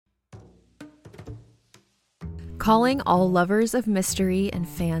Calling all lovers of mystery and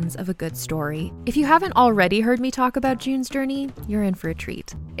fans of a good story. If you haven't already heard me talk about June's Journey, you're in for a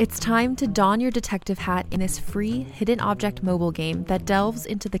treat. It's time to don your detective hat in this free hidden object mobile game that delves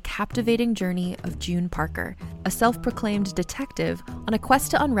into the captivating journey of June Parker, a self-proclaimed detective on a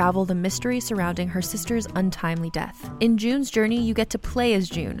quest to unravel the mystery surrounding her sister's untimely death. In June's Journey, you get to play as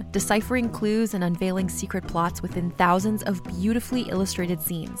June, deciphering clues and unveiling secret plots within thousands of beautifully illustrated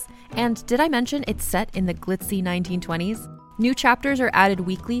scenes. And did I mention it's set in the glitzy 1920s? New chapters are added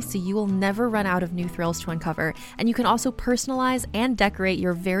weekly, so you will never run out of new thrills to uncover, and you can also personalize and decorate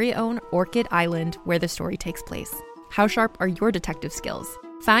your very own Orchid Island where the story takes place. How sharp are your detective skills?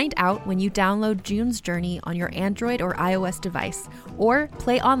 Find out when you download June's Journey on your Android or iOS device, or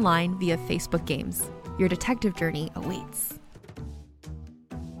play online via Facebook Games. Your detective journey awaits.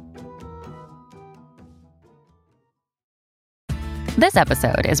 This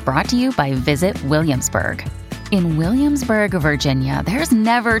episode is brought to you by Visit Williamsburg. In Williamsburg, Virginia, there's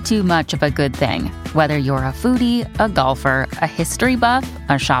never too much of a good thing. Whether you're a foodie, a golfer, a history buff,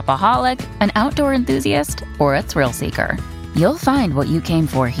 a shopaholic, an outdoor enthusiast, or a thrill seeker, you'll find what you came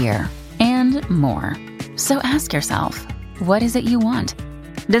for here and more. So ask yourself, what is it you want?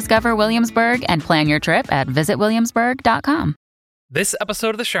 Discover Williamsburg and plan your trip at visitwilliamsburg.com. This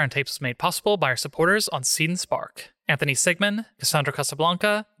episode of the Sharon Tapes was made possible by our supporters on Seed and Spark. Anthony Sigmund, Cassandra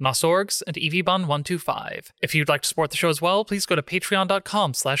Casablanca, Nosorgs, and EVBun125. If you'd like to support the show as well, please go to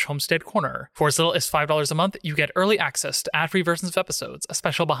patreon.com/homesteadcorner. For as little as $5 a month, you get early access to ad-free versions of episodes, a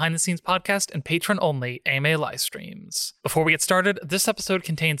special behind-the-scenes podcast, and patron-only AMA live streams. Before we get started, this episode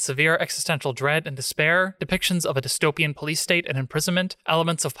contains severe existential dread and despair, depictions of a dystopian police state and imprisonment,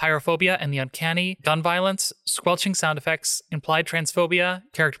 elements of pyrophobia and the uncanny, gun violence, squelching sound effects, implied transphobia,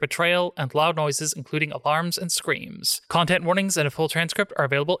 character betrayal, and loud noises including alarms and screams. Content warnings and a full transcript are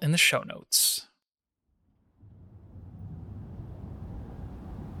available in the show notes.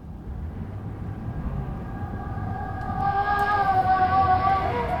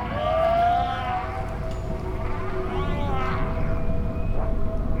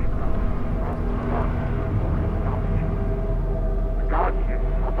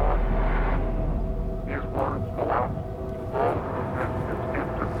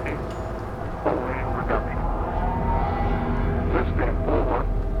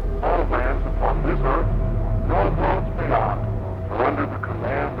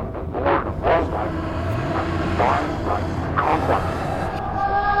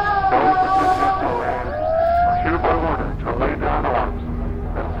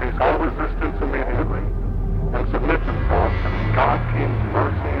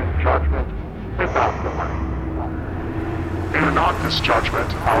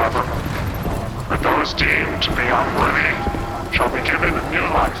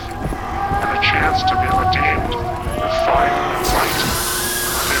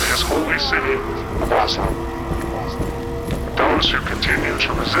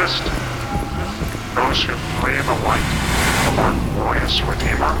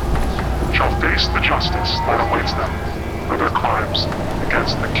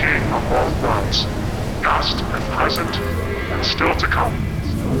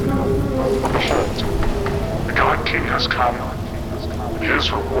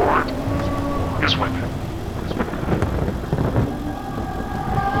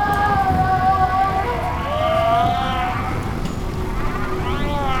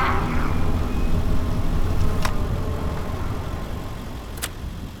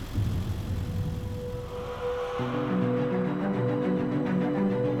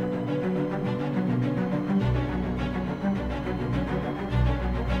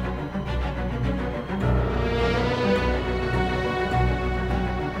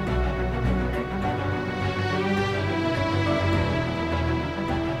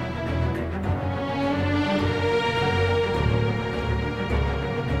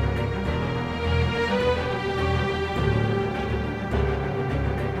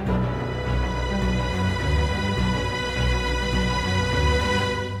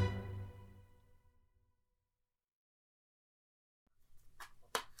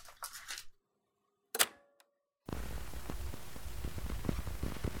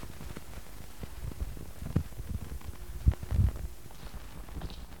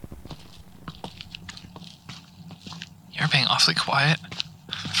 You're being awfully quiet.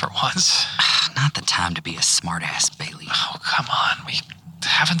 For once. Not the time to be a smartass, Bailey. Oh, come on. We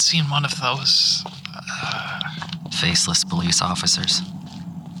haven't seen one of those... faceless police officers.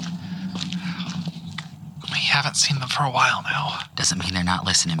 We haven't seen them for a while now. Doesn't mean they're not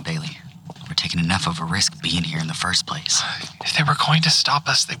listening, Bailey. We're taking enough of a risk being here in the first place. If they were going to stop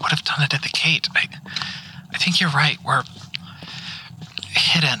us, they would have done it at the gate. I think you're right. We're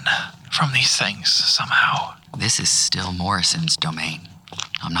hidden from these things somehow. This is still Morrison's domain.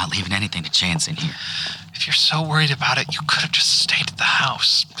 I'm not leaving anything to chance in here. If you're so worried about it, you could have just stayed at the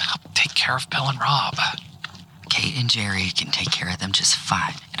house. Help take care of Bill and Rob. Kate and Jerry can take care of them just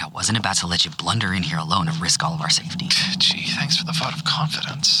fine, and I wasn't about to let you blunder in here alone and risk all of our safety. Gee, thanks for the vote of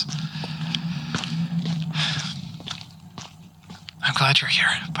confidence. I'm glad you're here,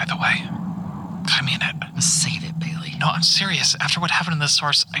 by the way. I mean it. Save it, Bailey. No, I'm serious. After what happened in the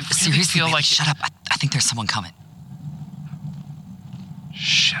source, I really Seriously, feel Bailey, like... shut up. I think there's someone coming.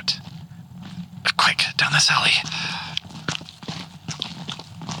 Shit. Quick, down this alley.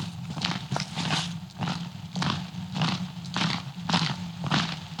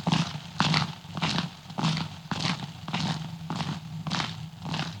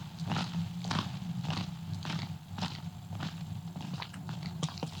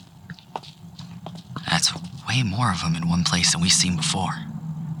 That's way more of them in one place than we've seen before.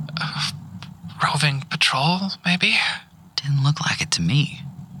 Roving patrol, maybe? Didn't look like it to me.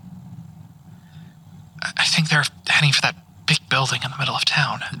 I think they're heading for that big building in the middle of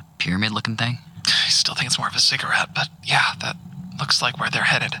town. Pyramid-looking thing? I still think it's more of a cigarette, but yeah, that looks like where they're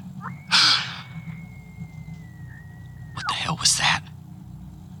headed. What the hell was that?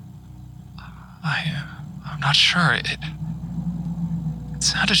 I'm not sure. It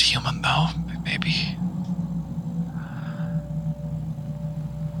sounded human, though. Maybe.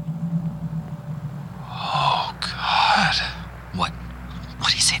 Oh, God. What?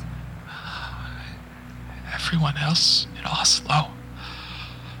 What is it? Everyone else in Oslo.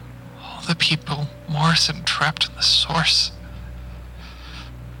 All the people Morrison trapped in the source.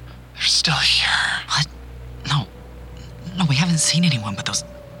 They're still here. What? No, we haven't seen anyone but those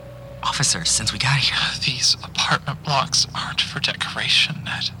officers since we got here. These apartment blocks aren't for decoration,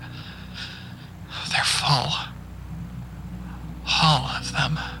 Ned. They're full. All of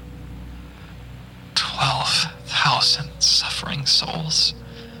them. 12,000 suffering souls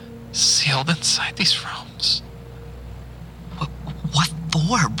sealed inside these rooms. What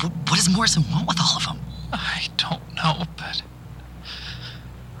for? What does Morrison want with all of them? I don't know, but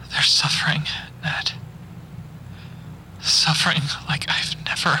they're suffering, Ned. Suffering like I've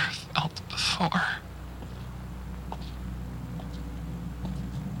never felt before.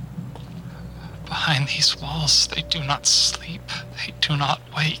 Behind these walls, they do not sleep, they do not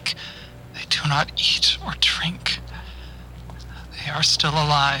wake, they do not eat or drink. They are still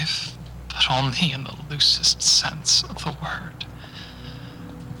alive, but only in the loosest sense of the word.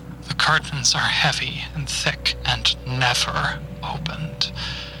 The curtains are heavy and thick and never opened.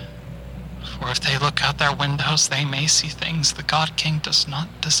 For if they look out their windows, they may see things the God King does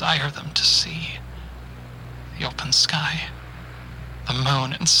not desire them to see. The open sky, the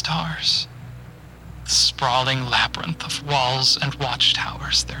moon and stars, the sprawling labyrinth of walls and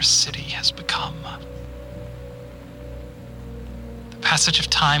watchtowers their city has become. The passage of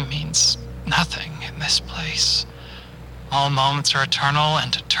time means nothing in this place. All moments are eternal,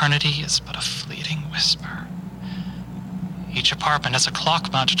 and eternity is but a fleeting whisper. Each apartment has a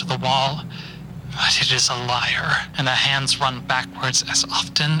clock mounted to the wall, but it is a liar, and the hands run backwards as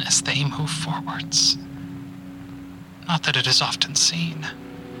often as they move forwards. Not that it is often seen.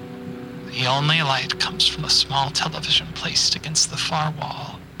 The only light comes from the small television placed against the far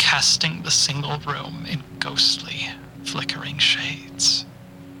wall, casting the single room in ghostly, flickering shades.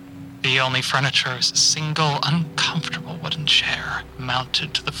 The only furniture is a single, uncomfortable wooden chair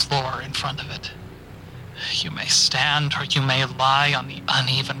mounted to the floor in front of it. You may stand or you may lie on the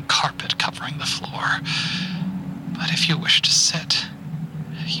uneven carpet covering the floor. But if you wish to sit,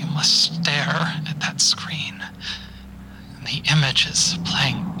 you must stare at that screen, and the images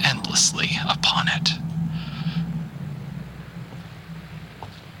playing endlessly upon it.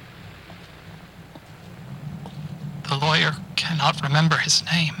 The lawyer cannot remember his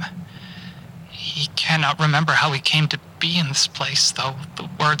name. He cannot remember how he came to be in this place, though the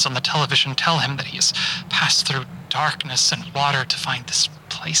words on the television tell him that he has passed through darkness and water to find this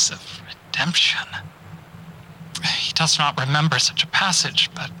place of redemption. He does not remember such a passage,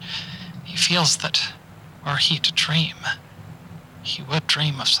 but he feels that were he to dream, he would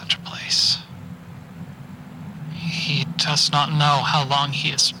dream of such a place. He does not know how long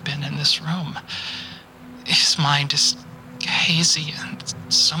he has been in this room. His mind is hazy, and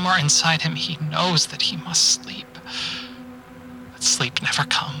somewhere inside him he knows that he must sleep. But sleep never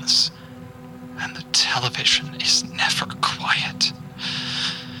comes, and the television is never quiet.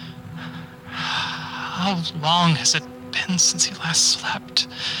 How long has it been since he last slept?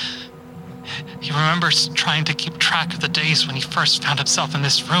 He remembers trying to keep track of the days when he first found himself in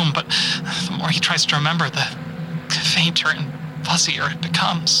this room, but the more he tries to remember, the fainter and fuzzier it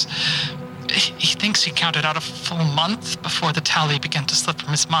becomes. He thinks he counted out a full month before the tally began to slip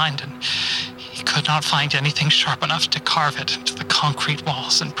from his mind, and he could not find anything sharp enough to carve it into the concrete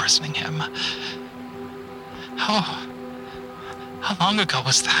walls imprisoning him. How long ago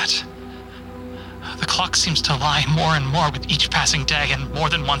was that? The clock seems to lie more and more with each passing day, and more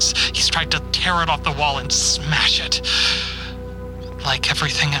than once he's tried to tear it off the wall and smash it. But like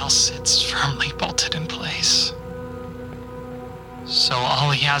everything else, it's firmly bolted in place. So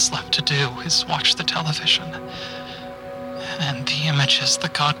all he has left to do is watch the television, and the images the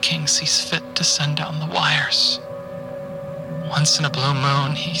God King sees fit to send down the wires. Once in a blue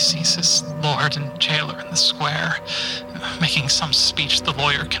moon, he sees his lord and jailer in the square, making some speech the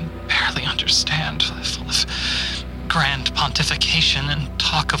lawyer can barely understand, full of grand pontification and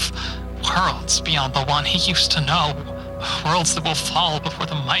talk of worlds beyond the one he used to know, worlds that will fall before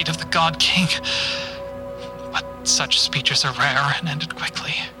the might of the God King. But such speeches are rare and ended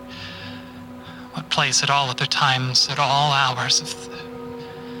quickly. What plays at all other times, at all hours of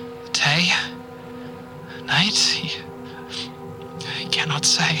the day, night, he cannot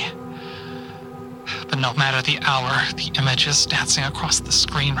say. But no matter the hour, the images dancing across the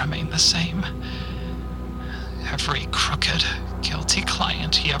screen remain the same. Every crooked, guilty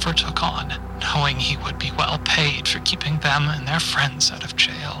client he ever took on, knowing he would be well paid for keeping them and their friends out of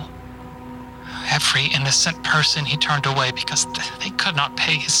jail. Every innocent person he turned away because they could not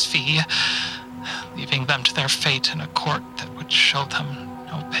pay his fee, leaving them to their fate in a court that would show them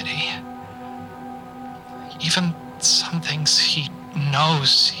no pity. Even some things he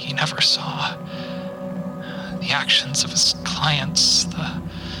knows he never saw. The actions of his clients, the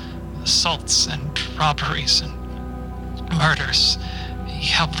assaults and robberies and murders he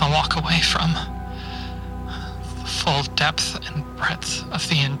helped them walk away from. The full depth and breadth of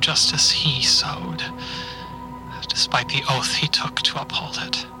the injustice he sowed, despite the oath he took to uphold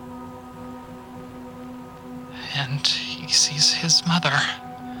it. And he sees his mother,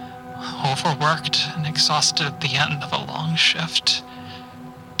 overworked and exhausted at the end of a long shift,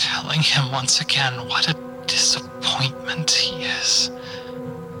 telling him once again what a disappointment he is.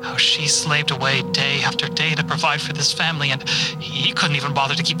 How she slaved away day after day to provide for this family, and he couldn't even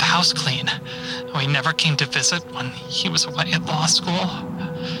bother to keep the house clean. He never came to visit when he was away at law school.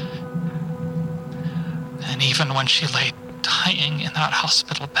 And even when she lay dying in that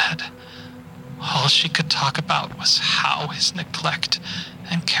hospital bed, all she could talk about was how his neglect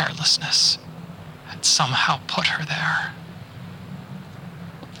and carelessness had somehow put her there.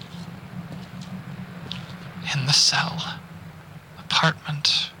 In the cell,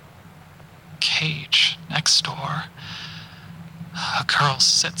 apartment, cage next door, a girl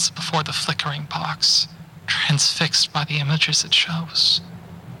sits before the flickering box, transfixed by the images it shows.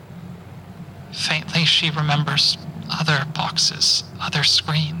 Faintly, she remembers other boxes, other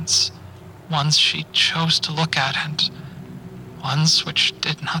screens, ones she chose to look at, and ones which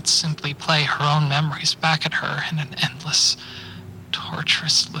did not simply play her own memories back at her in an endless,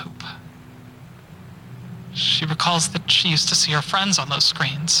 torturous loop. She recalls that she used to see her friends on those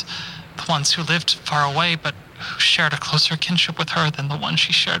screens, the ones who lived far away but who shared a closer kinship with her than the one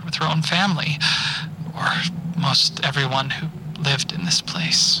she shared with her own family, or most everyone who lived in this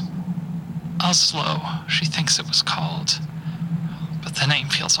place. Oslo, she thinks it was called, but the name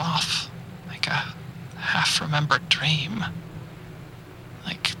feels off, like a half-remembered dream,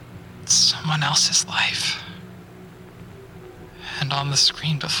 like someone else's life. And on the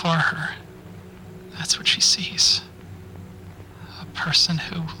screen before her, that's what she sees. A person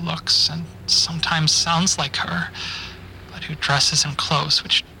who looks and sometimes sounds like her, but who dresses in clothes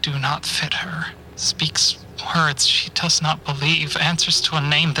which do not fit her, speaks words she does not believe, answers to a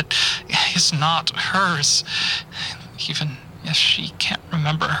name that is not hers, even if she can't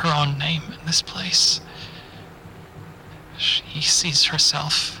remember her own name in this place. She sees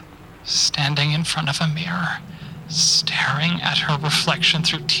herself standing in front of a mirror, staring at her reflection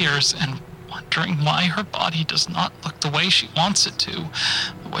through tears and wondering why her body does not look the way she wants it to,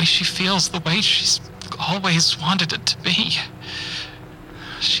 the way she feels, the way she's always wanted it to be.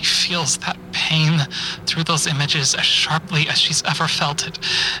 She feels that pain through those images as sharply as she's ever felt it,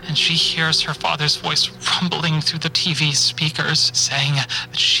 and she hears her father's voice rumbling through the TV speakers, saying that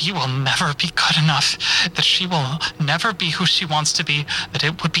she will never be good enough, that she will never be who she wants to be, that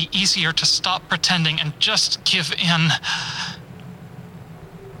it would be easier to stop pretending and just give in.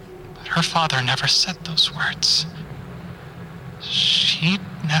 But her father never said those words. She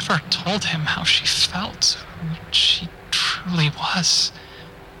never told him how she felt, who she truly was.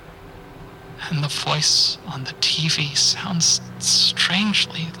 And the voice on the TV sounds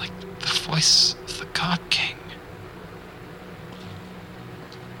strangely like the voice of the God King.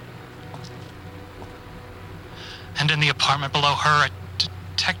 And in the apartment below her, a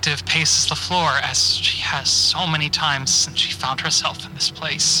detective paces the floor, as she has so many times since she found herself in this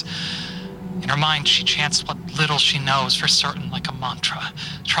place. In her mind, she chants what little she knows for certain like a mantra,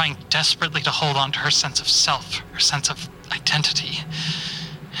 trying desperately to hold on to her sense of self, her sense of identity.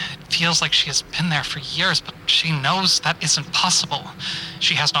 It feels like she has been there for years, but she knows that isn't possible.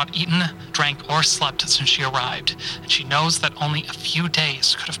 She has not eaten, drank, or slept since she arrived, and she knows that only a few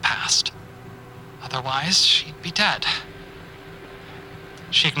days could have passed. Otherwise, she'd be dead.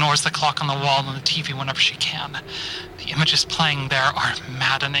 She ignores the clock on the wall and the TV whenever she can. The images playing there are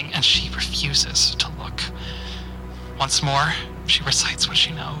maddening, and she refuses to look. Once more, she recites what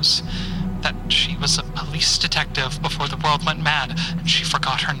she knows. That she was a police detective before the world went mad, and she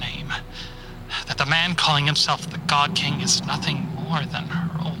forgot her name. That the man calling himself the God King is nothing more than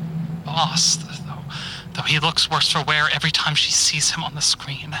her old boss, though he looks worse for wear every time she sees him on the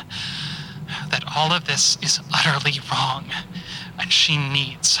screen. That all of this is utterly wrong, and she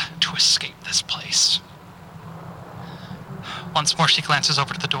needs to escape this place. Once more, she glances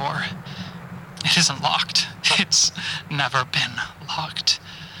over to the door. It isn't locked. It's never been locked.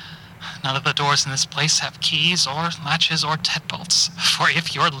 None of the doors in this place have keys or latches or deadbolts. For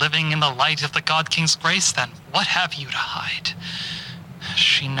if you're living in the light of the God King's grace, then what have you to hide?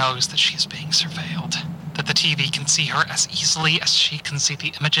 She knows that she is being surveilled, that the TV can see her as easily as she can see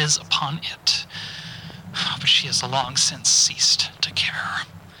the images upon it. But she has long since ceased to care.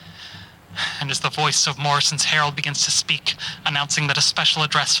 And as the voice of Morrison's herald begins to speak, announcing that a special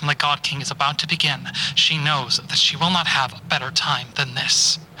address from the God King is about to begin, she knows that she will not have a better time than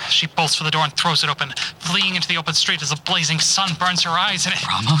this. She bolts for the door and throws it open, fleeing into the open street as the blazing sun burns her eyes and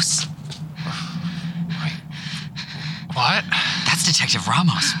Ramos? Wait. What? That's Detective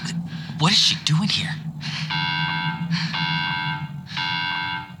Ramos. What is she doing here?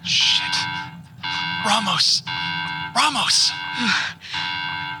 Shit. Ramos! Ramos!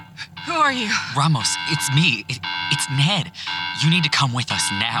 Who are you? Ramos, it's me. It's Ned. You need to come with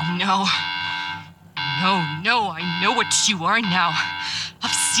us now. No, I know what you are now.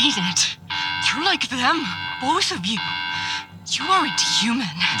 I've seen it. You're like them, both of you. You aren't human.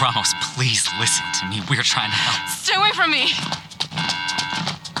 Ramos, please listen to me. We're trying to help. Stay away from me!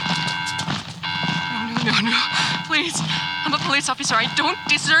 No. Please. I'm a police officer. I don't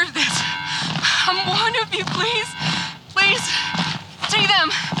deserve this. I'm one of you, please. Please. Take them.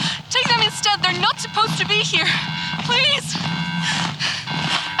 Take them instead. They're not supposed to be here. Please.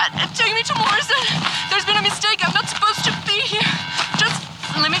 Take me to Morrison. There's been a mistake. I'm not supposed to be here. Just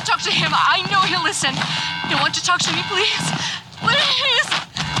let me talk to him. I know he'll listen. You want to talk to me, please? Please.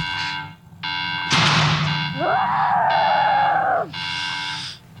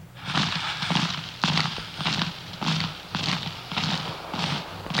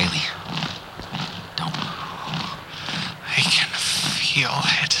 Bailey, don't. I can feel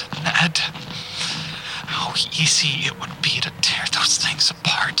it, Ned. How easy it would be to tear those things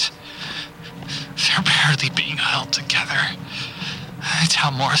apart. They're barely being held together. I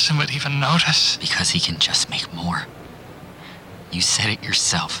doubt Morrison would even notice. Because he can just make more. You said it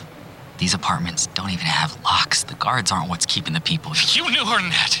yourself. These apartments don't even have locks. The guards aren't what's keeping the people. You knew her,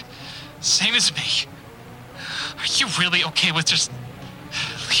 Ned. Same as me. Are you really okay with just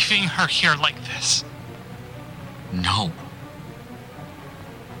leaving her here like this? No.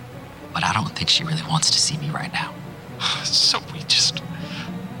 But I don't think she really wants to see me right now. So we just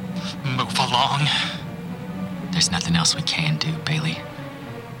move along. There's nothing else we can do, Bailey.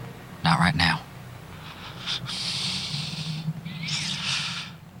 Not right now.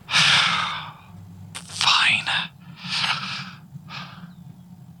 Fine.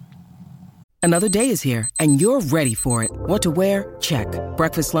 Another day is here, and you're ready for it. What to wear? Check.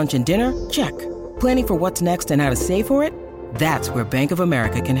 Breakfast, lunch, and dinner? Check. Planning for what's next and how to save for it? That's where Bank of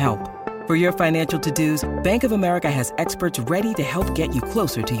America can help. For your financial to-dos, Bank of America has experts ready to help get you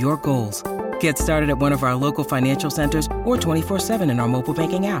closer to your goals. Get started at one of our local financial centers or 24/7 in our mobile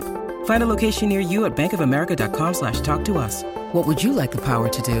banking app. Find a location near you at bankofamerica.com/talktous. What would you like the power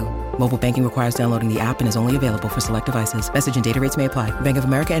to do? Mobile banking requires downloading the app and is only available for select devices. Message and data rates may apply. Bank of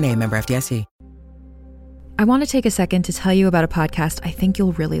America NA, member FDIC. I want to take a second to tell you about a podcast I think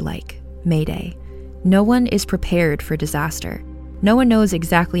you'll really like, Mayday. No one is prepared for disaster. No one knows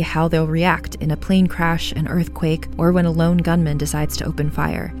exactly how they'll react in a plane crash, an earthquake, or when a lone gunman decides to open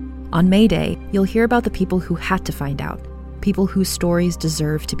fire. On Mayday, you'll hear about the people who had to find out, people whose stories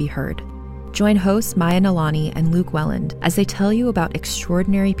deserve to be heard. Join hosts Maya Nalani and Luke Welland as they tell you about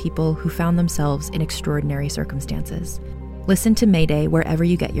extraordinary people who found themselves in extraordinary circumstances. Listen to Mayday wherever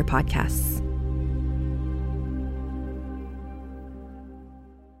you get your podcasts.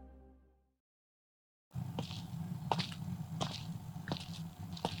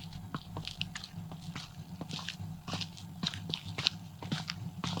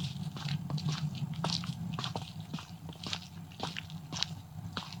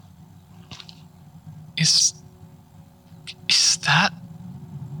 Is that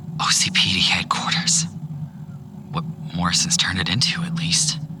OCPD headquarters? What Morrison's turned it into, at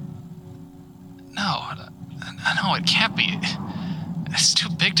least. No, it can't be. It's too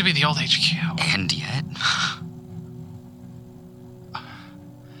big to be the old HQ. And yet...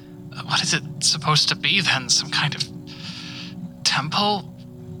 What is it supposed to be, then? Some kind of temple?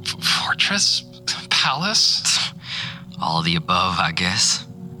 Fortress? Palace? All of the above, I guess.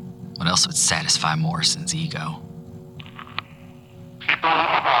 What else would satisfy Morrison's ego? People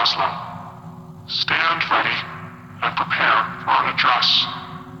of Oslo, stand ready and prepare for an address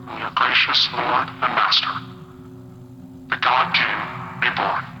from your gracious Lord and Master, the God King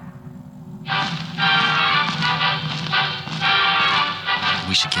reborn.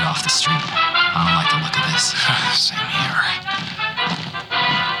 We should get off the street. I don't like the look of this. Same here.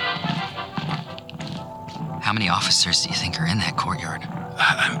 How many officers do you think are in that courtyard?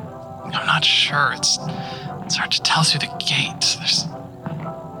 I'm not sure. It's hard to tell through the gate.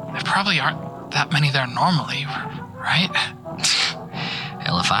 There probably aren't that many there normally, right?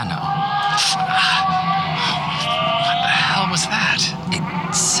 Hell if I know. What the hell was that? It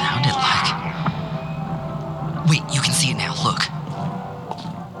sounded like... Wait, you can see it now, look.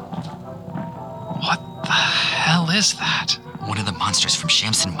 What the hell is that? One of the monsters from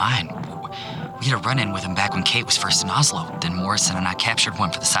Shamson Mine. We had a run-in with him back when Kate was first in Oslo. Then Morrison and I captured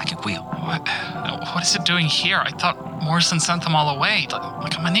one for the psychic wheel. What is it doing here? I thought Morrison sent them all away,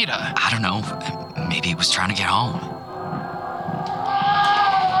 like a Manita. I don't know. Maybe it was trying to get home.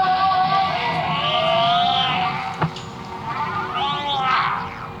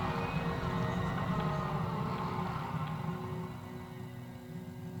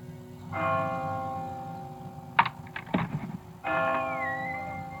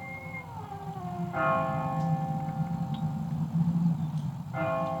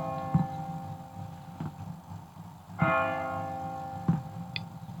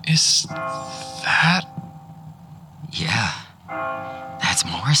 Is that... Yeah. That's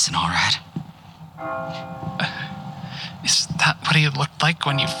Morrison, all right. Is that what he looked like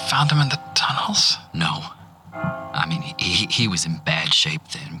when you found him in the tunnels? No. I mean, he was in bad shape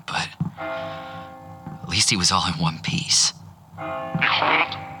then, but... At least he was all in one piece.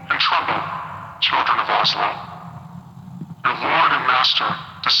 Behold and tremble, children of Oslo. Your Lord and Master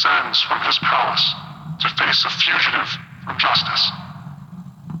descends from his palace to face a fugitive from justice.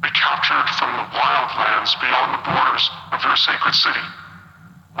 Recaptured from the wild lands beyond the borders of your sacred city.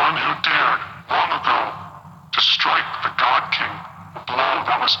 One who dared, long ago, to strike the God King a blow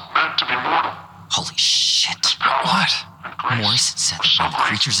that was meant to be mortal. Holy shit. What? Morrison said that when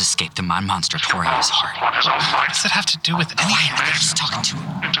creatures escaped, the Mind Monster tore at his heart. On his own What might, does that have to do with Quiet, anything? I was just talking to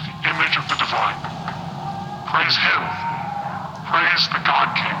him. into the image of the divine. Praise him. Praise the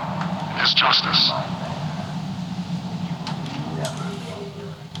God King and his justice.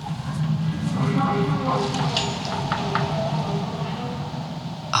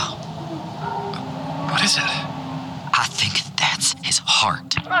 Oh, What is it? I think that's his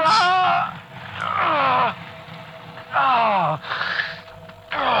heart.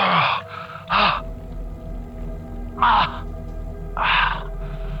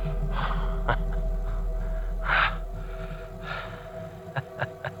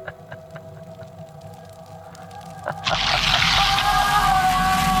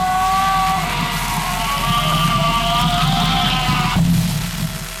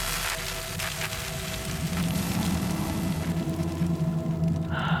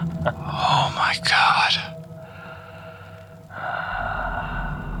 Oh my God.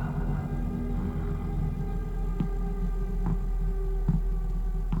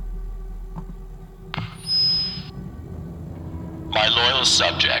 My loyal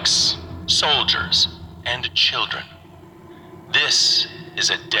subjects, soldiers, and children, this is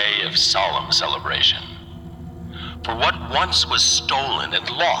a day of solemn celebration. For what once was stolen and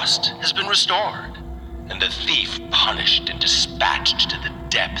lost has been restored, and the thief punished and dispatched to the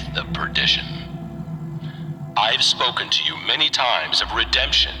depth of perdition. I've spoken to you many times of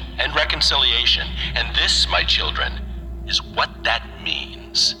redemption and reconciliation, and this, my children, is what that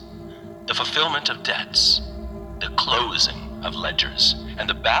means. The fulfillment of debts, the closing of ledgers and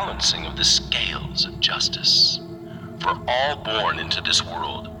the balancing of the scales of justice. For all born into this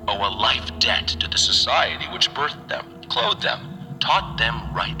world owe a life debt to the society which birthed them, clothed them, taught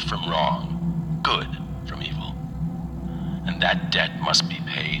them right from wrong, good from evil. And that debt must be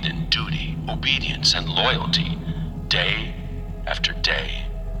paid in duty, obedience, and loyalty, day after day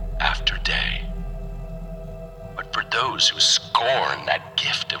after day. But for those who scorn that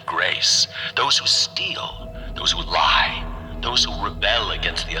gift of grace, those who steal, those who lie, those who rebel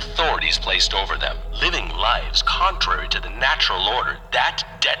against the authorities placed over them, living lives contrary to the natural order, that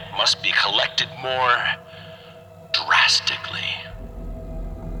debt must be collected more drastically.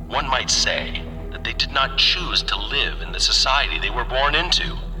 One might say that they did not choose to live in the society they were born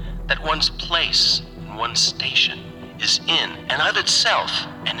into, that one's place and one's station is in and of itself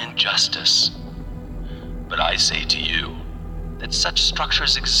an injustice. But I say to you that such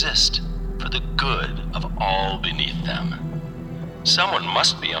structures exist for the good of all beneath them. Someone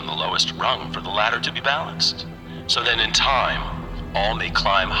must be on the lowest rung for the ladder to be balanced, so that in time, all may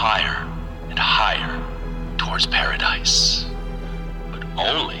climb higher and higher towards paradise. But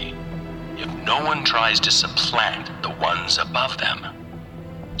only if no one tries to supplant the ones above them.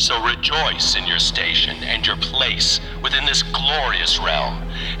 So rejoice in your station and your place within this glorious realm,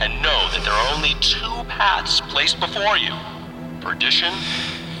 and know that there are only two paths placed before you, perdition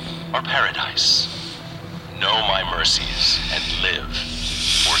or paradise. Know my mercies and live,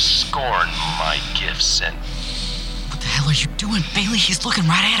 or scorn my gifts and... What the hell are you doing, Bailey? He's looking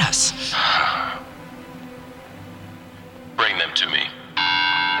right at us. Bring them to me.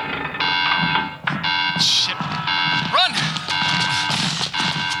 Shit. Run!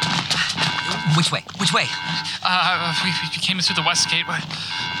 Which way? Which way? We came in through the west gate.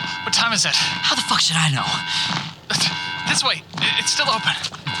 What time is it? How the fuck should I know? This way. It's still open.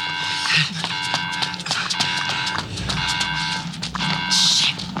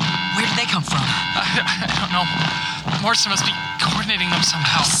 Shit. Where did they come from? I don't know. Morrison must be coordinating them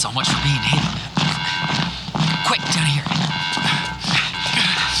somehow. So much for being hidden. Quick, down here.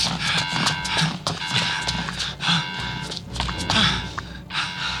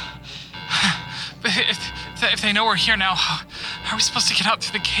 If they know we're here now, how are we supposed to get out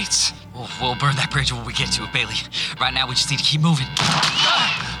through the gates? We'll burn that bridge when we get to it, Bailey. Right now, we just need to keep moving.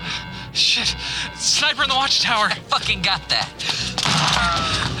 Shit. Sniper in the watchtower. I fucking got that.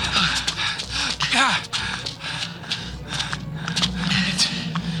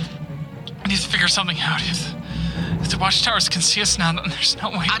 I need to figure something out. If the watchtowers can see us now, then there's no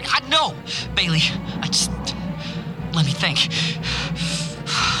way. I know, Bailey. Let me think.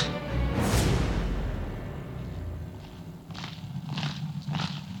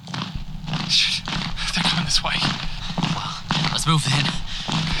 Shit. They're coming this way. Well, let's move then.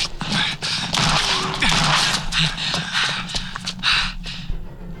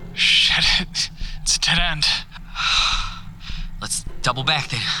 Shit. It's a dead end. Let's double back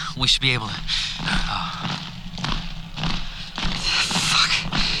then. We should be able to... Fuck.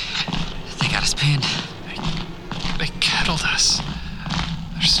 They got us pinned. They kettled us.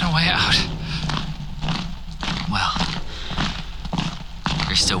 There's no way out. Well,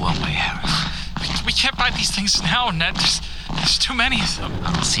 there's still one way out. We can't buy these things now, Ned. There's too many of them.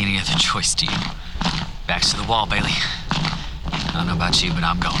 I don't see any other choice, do you? Backs to the wall, Bailey. I don't know about you, but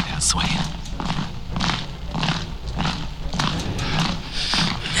I'm going down swinging.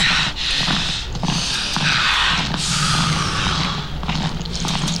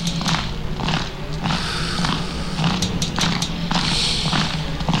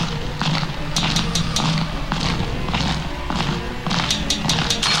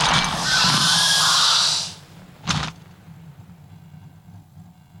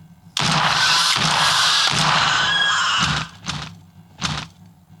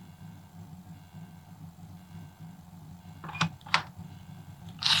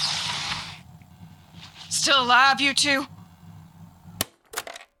 Still alive, you two?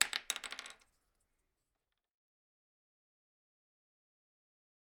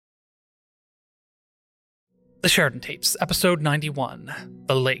 The Sheridan Tapes, Episode 91,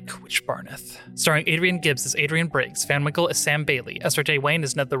 The Lake Which Burneth. Starring Adrian Gibbs as Adrian Briggs, Van Winkle as Sam Bailey, Esther J. Wayne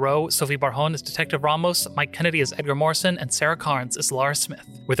as Ned Thoreau, Sophie Barjon as Detective Ramos, Mike Kennedy as Edgar Morrison, and Sarah Carnes as Laura Smith,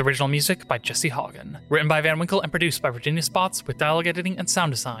 with original music by Jesse Haugen. Written by Van Winkle and produced by Virginia Spots, with dialogue editing and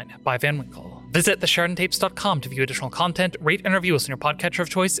sound design by Van Winkle. Visit thesheridantapes.com to view additional content, rate and review us on your podcatcher of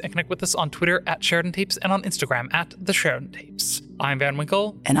choice, and connect with us on Twitter at Sheridan Tapes and on Instagram at The Sheridan Tapes. I'm Van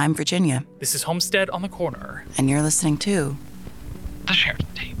Winkle. And I'm Virginia. This is Homestead on the Corner. And you're listening to The Sheridan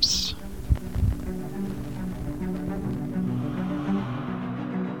Tapes.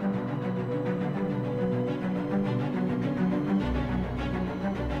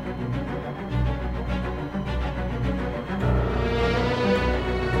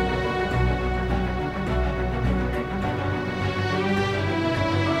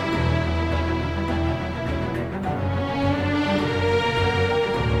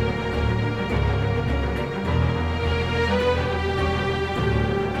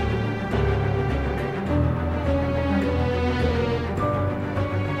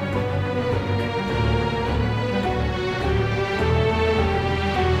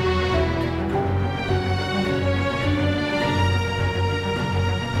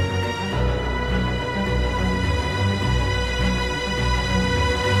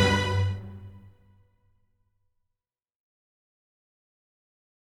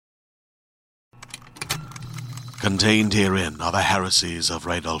 Contained herein are the heresies of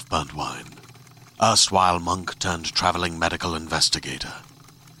Radolf Burntwine, erstwhile monk turned traveling medical investigator.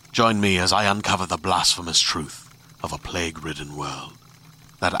 Join me as I uncover the blasphemous truth of a plague-ridden world,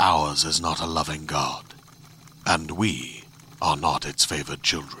 that ours is not a loving God, and we are not its favored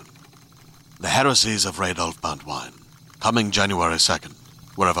children. The heresies of Radolf Burntwine, coming January 2nd,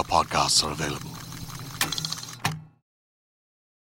 wherever podcasts are available.